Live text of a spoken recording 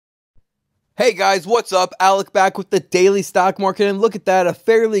Hey guys, what's up? Alec back with the daily stock market, and look at that, a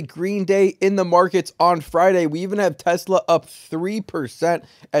fairly green day in the markets on Friday. We even have Tesla up 3%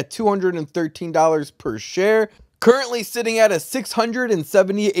 at $213 per share. Currently sitting at a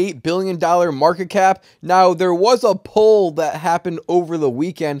 $678 billion market cap. Now, there was a poll that happened over the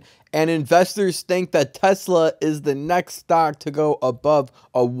weekend, and investors think that Tesla is the next stock to go above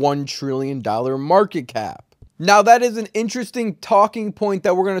a $1 trillion market cap. Now, that is an interesting talking point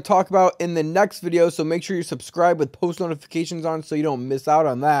that we're going to talk about in the next video, so make sure you subscribe with post notifications on so you don't miss out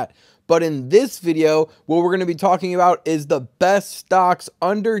on that. But in this video, what we're going to be talking about is the best stocks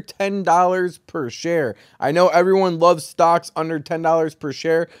under $10 per share. I know everyone loves stocks under $10 per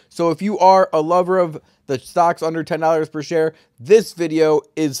share, so if you are a lover of the stocks under $10 per share, this video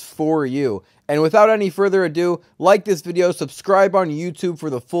is for you. And without any further ado, like this video, subscribe on YouTube for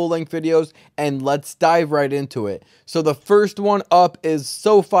the full-length videos, and let's dive right into it. So the first one up is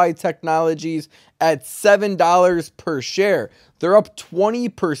SoFi Technologies at $7 per share. They're up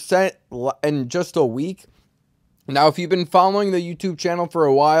 20% in just a week. Now, if you've been following the YouTube channel for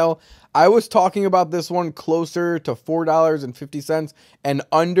a while, I was talking about this one closer to $4.50 and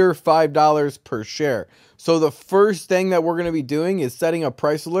under $5 per share. So the first thing that we're going to be doing is setting a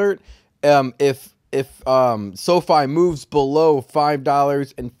price alert. If SoFi moves below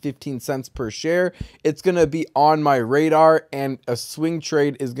 $5.15 per share, it's going to be on my radar, and a swing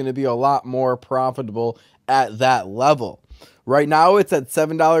trade is going to be a lot more profitable at that level. Right now, it's at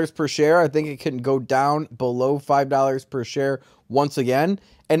 $7 per share. I think it can go down below $5 per share once again.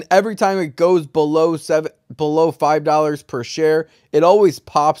 And every time it goes below $5 per share, it always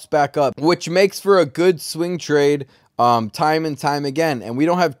pops back up, which makes for a good swing trade time and time again. And we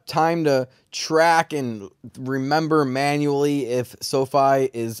don't have time to track and remember manually if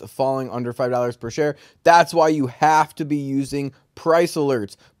SoFi is falling under $5 per share. That's why you have to be using price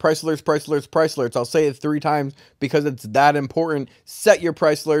alerts. Price alerts, price alerts, price alerts. I'll say it 3 times because it's that important. Set your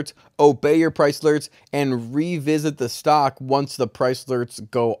price alerts, obey your price alerts, and revisit the stock once the price alerts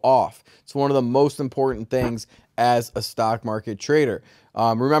go off. It's one of the most important things as a stock market trader.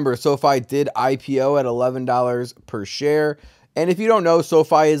 Remember, SoFi did IPO at $11 per share. And if you don't know,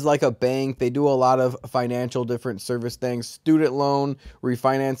 SoFi is like a bank. They do a lot of financial different service things, student loan,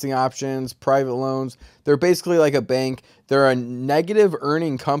 refinancing options, private loans. They're basically like a bank. They're a negative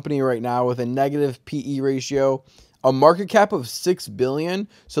earning company right now with a negative PE ratio, a market cap of $6 billion.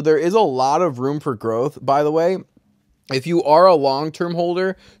 So there is a lot of room for growth, by the way. If you are a long-term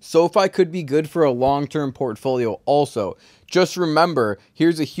holder, SoFi could be good for a long-term portfolio also. Just remember,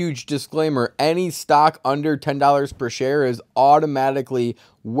 here's a huge disclaimer, any stock under $10 per share is automatically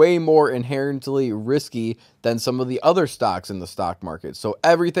way more inherently risky than some of the other stocks in the stock market. So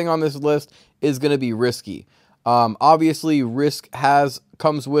everything on this list is going to be risky. Obviously, risk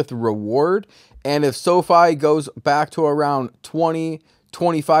comes with reward, and if SoFi goes back to around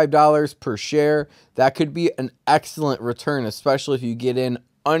 $25 per share, that could be an excellent return, especially if you get in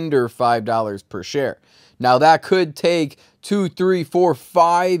under $5 per share. Now, that could take 2, 3, 4,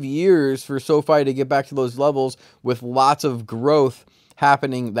 5 years for SoFi to get back to those levels, with lots of growth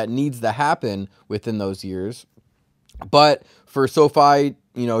happening that needs to happen within those years. But for SoFi,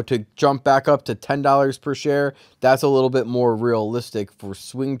 to jump back up to $10 per share, that's a little bit more realistic for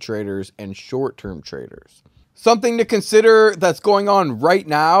swing traders and short-term traders. Something to consider that's going on right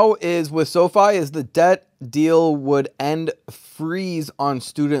now is with SoFi is the debt deal would end freeze on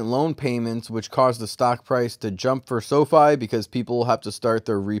student loan payments, which caused the stock price to jump for SoFi because people will have to start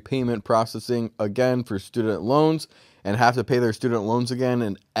their repayment processing again for student loans and have to pay their student loans again,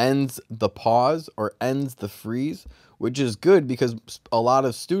 and ends the pause or ends the freeze, which is good because a lot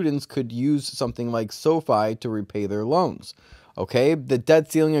of students could use something like SoFi to repay their loans. Okay, the debt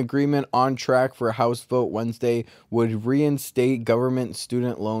ceiling agreement on track for a House vote Wednesday would reinstate government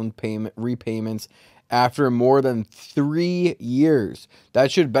student loan repayments after more than 3 years.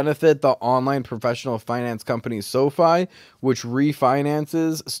 That should benefit the online professional finance company SoFi, which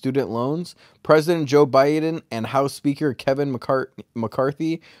refinances student loans. President Joe Biden and House Speaker Kevin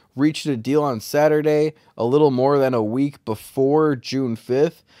McCarthy reached a deal on Saturday, a little more than a week before June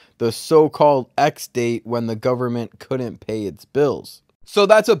 5th, the so-called X date when the government couldn't pay its bills. So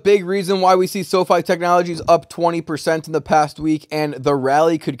that's a big reason why we see SoFi Technologies up 20% in the past week, and the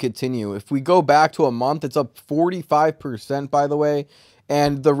rally could continue. If we go back to a month, it's up 45%, by the way.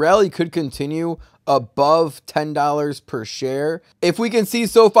 and the rally could continue above $10 per share. If we can see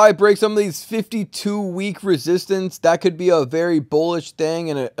SoFi break some of these 52-week resistance, that could be a very bullish thing,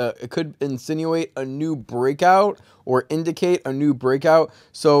 and it could insinuate a new breakout or indicate a new breakout.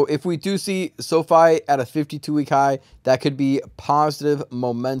 So if we do see SoFi at a 52-week high, that could be positive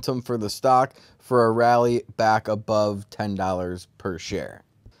momentum for the stock for a rally back above $10 per share.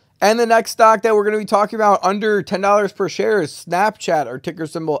 And the next stock that we're going to be talking about under $10 per share is Snapchat, or ticker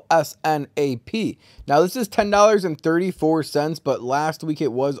symbol SNAP. Now, this is $10.34, but last week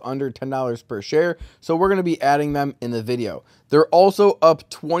it was under $10 per share, so we're going to be adding them in the video. They're also up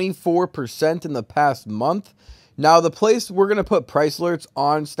 24% in the past month. Now, the place we're going to put price alerts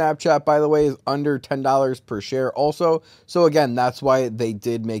on Snapchat, by the way, is under $10 per share also. So again, that's why they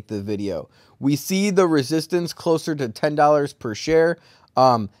did make the video. We see the resistance closer to $10 per share.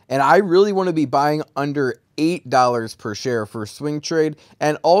 And I really want to be buying under $8 per share for swing trade,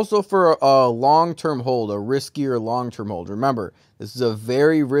 and also for a long-term hold, a riskier long-term hold. Remember, this is a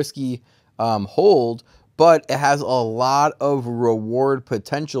very risky hold, but it has a lot of reward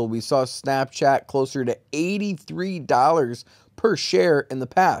potential. We saw Snapchat closer to $83 per share in the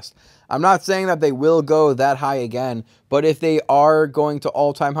past. I'm not saying that they will go that high again, but if they are going to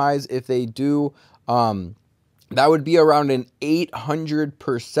all-time highs, if they do, that would be around an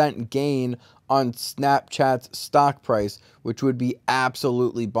 800% gain on Snapchat's stock price, which would be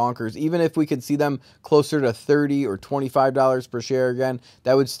absolutely bonkers. Even if we could see them closer to $30 or $25 per share again,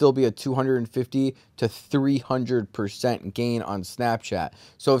 that would still be a 250 to 300% gain on Snapchat.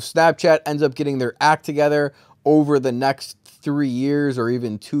 So if Snapchat ends up getting their act together over the next 3 years or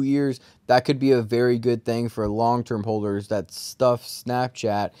even 2 years, that could be a very good thing for long-term holders that stuff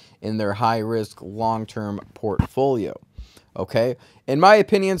Snapchat in their high-risk long-term portfolio. Okay, in my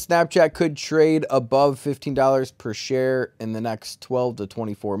opinion, Snapchat could trade above $15 per share in the next 12 to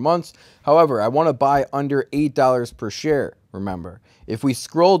 24 months. However, I want to buy under $8 per share, remember. If we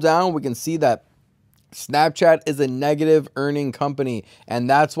scroll down, we can see that Snapchat is a negative earning company, and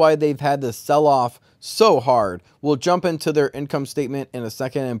that's why they've had to sell off so hard. We'll jump into their income statement in a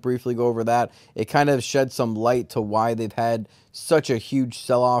second and briefly go over that. It kind of sheds some light to why they've had such a huge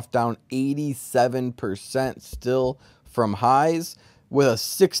sell-off, down 87% still from highs, with a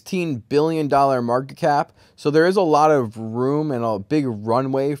 $16 billion market cap. So there is a lot of room and a big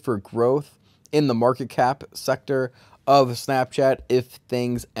runway for growth in the market cap sector of Snapchat if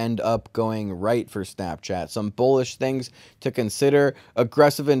things end up going right for Snapchat. Some bullish things to consider: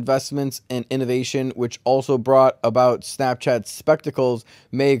 aggressive investments in innovation, which also brought about Snapchat's spectacles,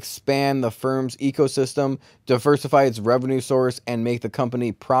 may expand the firm's ecosystem, diversify its revenue source, and make the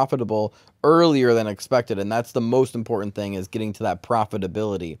company profitable earlier than expected. And that's the most important thing, is getting to that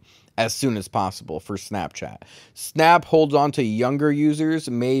profitability as soon as possible for Snapchat. Snap holds on to younger users,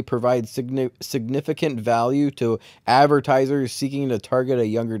 may provide significant value to advertisers seeking to target a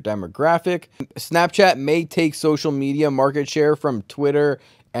younger demographic. Snapchat may take social media market share from Twitter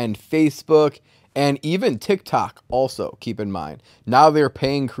and Facebook, and even TikTok also, keep in mind. Now they're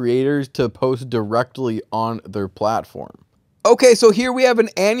paying creators to post directly on their platform. Okay, so here we have an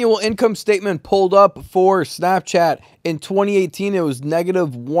annual income statement pulled up for Snapchat. In 2018, it was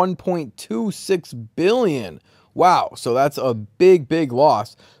negative $1.26 billion. Wow, so that's a big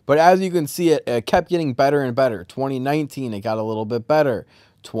loss. But as you can see, it kept getting better and better. 2019, it got a little bit better.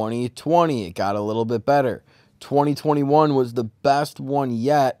 2020, it got a little bit better. 2021 was the best one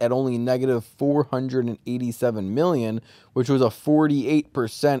yet at only negative $487 million, which was a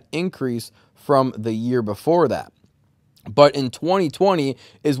 48% increase from the year before that. But in 2020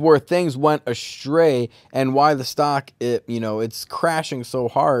 is where things went astray, and why the stock, it's crashing so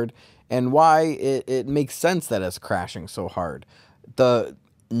hard, and why it makes sense that it's crashing so hard. The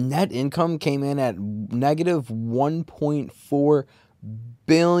net income came in at negative $1.4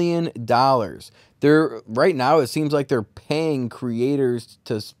 billion. Right now, it seems like they're paying creators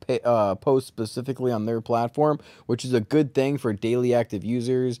to post specifically on their platform, which is a good thing for daily active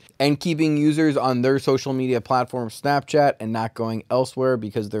users and keeping users on their social media platform, Snapchat, and not going elsewhere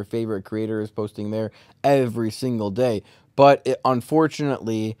because their favorite creator is posting there every single day. But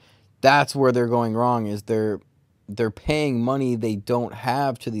unfortunately, that's where they're going wrong, is they're paying money they don't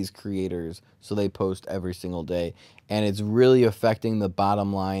have to these creators, so they post every single day, and it's really affecting the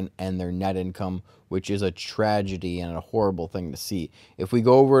bottom line and their net income, which is a tragedy and a horrible thing to see. If we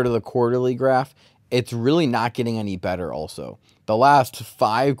go over to the quarterly graph, it's really not getting any better also. The last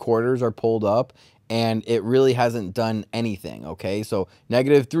 5 quarters are pulled up, and it really hasn't done anything. Okay, so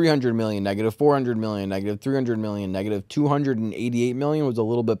negative 300 million, negative 400 million, negative 300 million, negative 288 million was a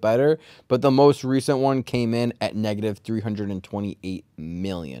little bit better, but the most recent one came in at negative 328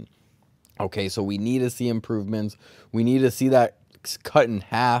 million. Okay, so we need to see improvements. We need to see that cut in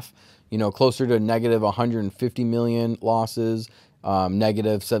half, closer to negative 150 million losses,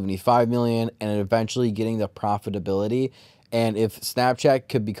 negative 75 million, and eventually getting the profitability. And if Snapchat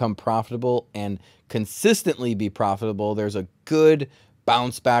could become profitable and consistently be profitable, there's a good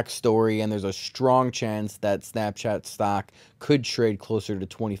bounce back story, and there's a strong chance that Snapchat stock could trade closer to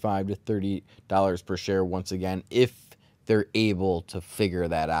 $25 to $30 per share once again, if they're able to figure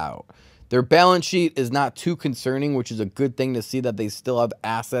that out. Their balance sheet is not too concerning, which is a good thing to see that they still have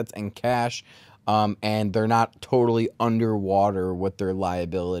assets and cash, and they're not totally underwater with their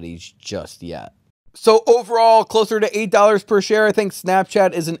liabilities just yet. So overall, closer to $8 per share. I think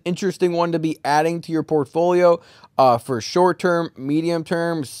Snapchat is an interesting one to be adding to your portfolio for short-term,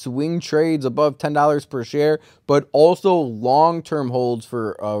 medium-term, swing trades above $10 per share, but also long-term holds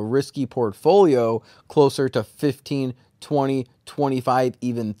for a risky portfolio closer to 15, 20, 25,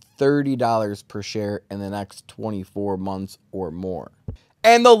 even $30 per share in the next 24 months or more.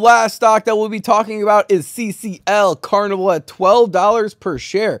 And the last stock that we'll be talking about is CCL, Carnival, at $12 per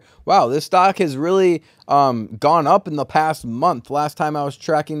share. Wow, this stock has really gone up in the past month. Last time I was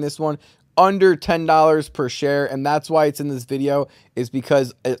tracking this one, under $10 per share, and that's why it's in this video, is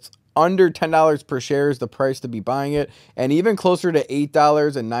because it's under $10 per share is the price to be buying it, and even closer to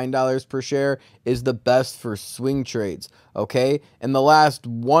 $8 and $9 per share is the best for swing trades. Okay, in the last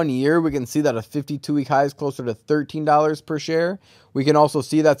 1 year, we can see that a 52-week high is closer to $13 per share. We can also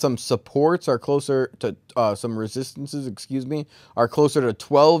see that some supports are closer to some resistances, are closer to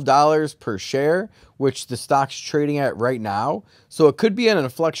 $12 per share, which the stock's trading at right now. So it could be an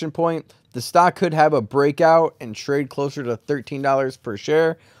inflection point. The stock could have a breakout and trade closer to $13 per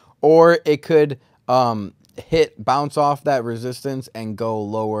share, or it could bounce off that resistance and go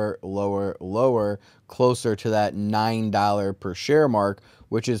lower, lower, lower, closer to that $9 per share mark,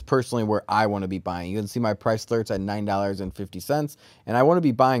 which is personally where I want to be buying. You can see my price alerts at $9.50, and I want to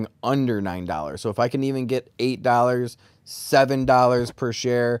be buying under $9. So if I can even get $8, $7 per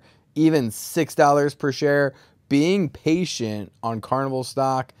share, even $6 per share, being patient on Carnival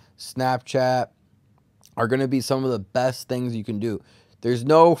stock, Snapchat, are going to be some of the best things you can do. There's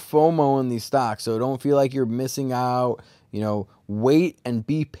no FOMO in these stocks, so don't feel like you're missing out. Wait and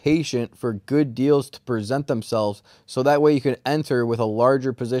be patient for good deals to present themselves, so that way you can enter with a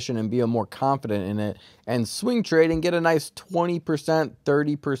larger position and be more confident in it and swing trade and get a nice 20%,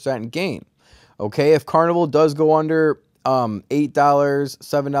 30% gain. Okay, if Carnival does go under $8,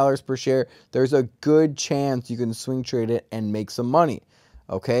 $7 per share, there's a good chance you can swing trade it and make some money.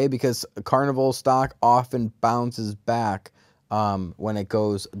 Okay, because Carnival stock often bounces back when it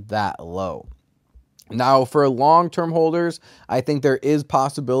goes that low. Now, for long-term holders, I think there is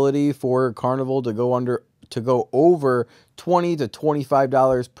possibility for Carnival to go over $20 to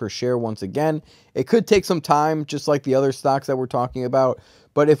 $25 per share once again. It could take some time, just like the other stocks that we're talking about.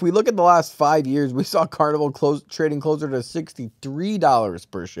 But if we look at the last 5 years, we saw Carnival trading closer to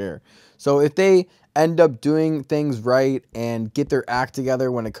 $63 per share. So if they end up doing things right and get their act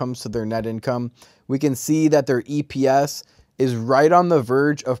together when it comes to their net income, we can see that their EPS is right on the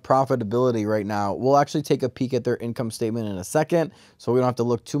verge of profitability right now. We'll actually take a peek at their income statement in a second, so we don't have to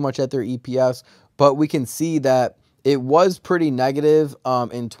look too much at their EPS, but we can see that it was pretty negative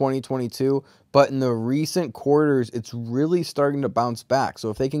in 2022, but in the recent quarters, it's really starting to bounce back. So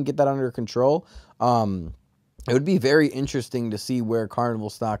if they can get that under control, it would be very interesting to see where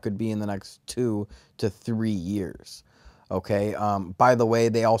Carnival stock could be in the next 2 to 3 years. Okay, by the way,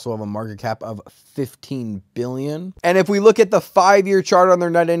 they also have a market cap of $15 billion. And if we look at the 5-year chart on their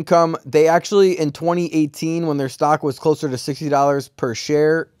net income, they actually, in 2018, when their stock was closer to $60 per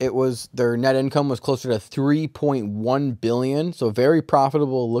share, their net income was closer to $3.1 billion. So very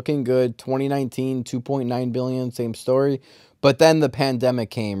profitable, looking good. 2019, $2.9 billion, same story. But then the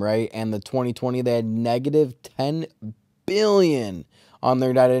pandemic came, right? And the 2020, they had negative $10 billion on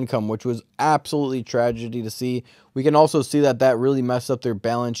their net income, which was absolutely tragedy to see. We can also see that really messed up their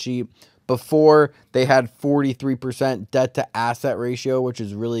balance sheet. Before, they had 43% debt to asset ratio, which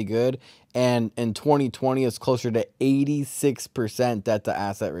is really good. And in 2020, it's closer to 86% debt to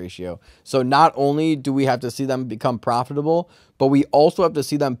asset ratio. So not only do we have to see them become profitable, but we also have to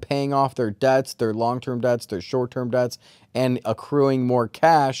see them paying off their debts, their long-term debts, their short-term debts, and accruing more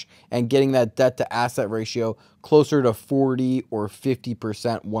cash and getting that debt to asset ratio closer to 40 or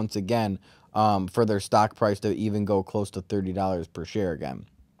 50% once again, for their stock price to even go close to $30 per share again.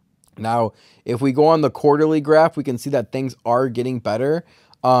 Now, if we go on the quarterly graph, we can see that things are getting better.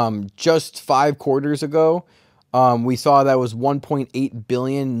 Just 5 quarters ago, we saw that was 1.8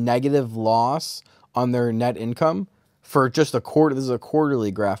 billion negative loss on their net income for just a quarter. This is a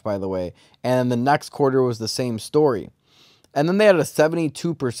quarterly graph, by the way. And the next quarter was the same story. And then they had a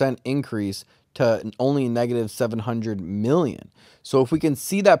 72% increase to only negative 700 million. So if we can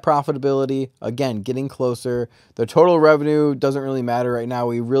see that profitability, again, getting closer, the total revenue doesn't really matter right now.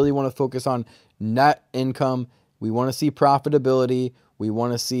 We really want to focus on net income. We want to see profitability. We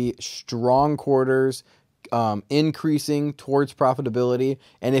want to see strong quarters, increasing towards profitability.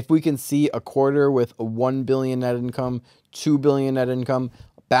 And if we can see a quarter with a 1 billion net income, 2 billion net income,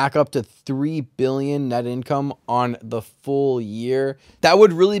 back up to 3 billion net income on the full year, that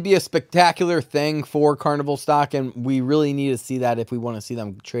would really be a spectacular thing for Carnival stock, and we really need to see that if we want to see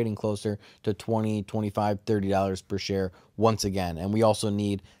them trading closer to $20, $25, $30 per share once again. And we also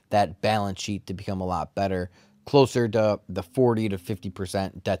need that balance sheet to become a lot better, closer to the 40 to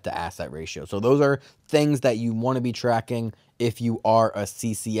 50% debt to asset ratio. So those are things that you want to be tracking if you are a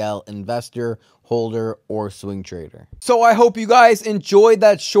CCL investor, holder, or swing trader. So I hope you guys enjoyed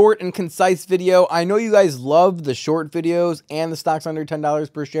that short and concise video. I know you guys love the short videos and the stocks under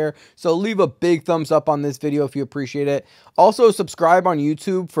 $10 per share. So leave a big thumbs up on this video if you appreciate it. Also subscribe on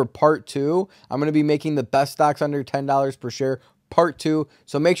YouTube for part 2. I'm going to be making the best stocks under $10 per share part 2.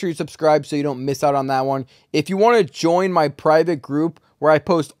 So make sure you subscribe so you don't miss out on that one. If you want to join my private group where I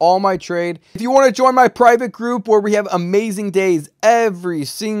post all my trade, if you want to join my private group where we have amazing days every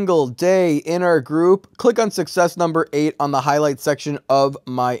single day in our group, click on success number 8 on the highlight section of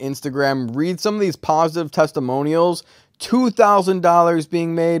my Instagram. Read some of these positive testimonials. $2,000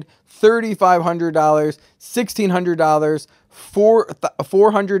 being made, $3,500, $1,600,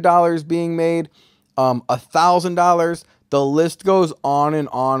 $400 being made, $1,000. The list goes on and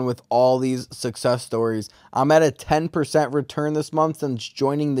on with all these success stories. I'm at a 10% return this month since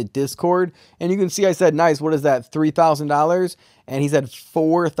joining the Discord. And you can see I said, nice, what is that, $3,000? And he said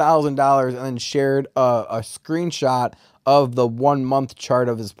 $4,000 and then shared a screenshot of the 1 month chart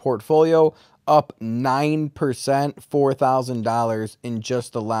of his portfolio, up 9%, $4,000 in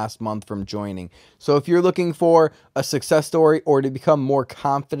just the last month from joining. So if you're looking for a success story or to become more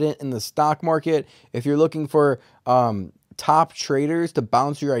confident in the stock market, if you're looking for top traders to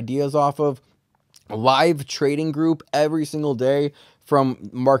bounce your ideas off of, live trading group every single day from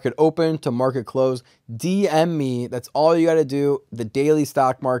market open to market close, DM me. That's all you got to do. The Daily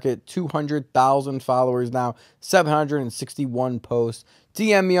Stock Market, 200,000 followers now, 761 posts.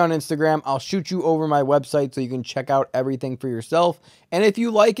 DM me on Instagram. I'll shoot you over my website so you can check out everything for yourself. And if you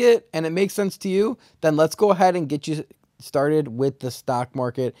like it and it makes sense to you, then let's go ahead and get you started with the stock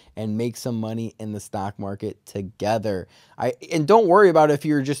market and make some money in the stock market together. And don't worry about if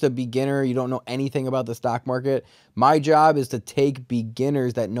you're just a beginner, you don't know anything about the stock market. My job is to take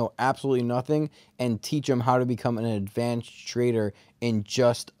beginners that know absolutely nothing and teach them how to become an advanced trader in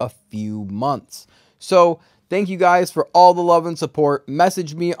just a few months. So thank you guys for all the love and support.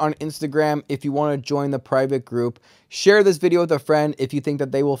 Message me on Instagram if you want to join the private group. Share this video with a friend if you think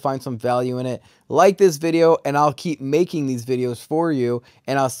that they will find some value in it. Like this video and I'll keep making these videos for you.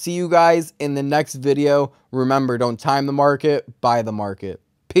 And I'll see you guys in the next video. Remember, don't time the market, buy the market.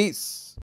 Peace.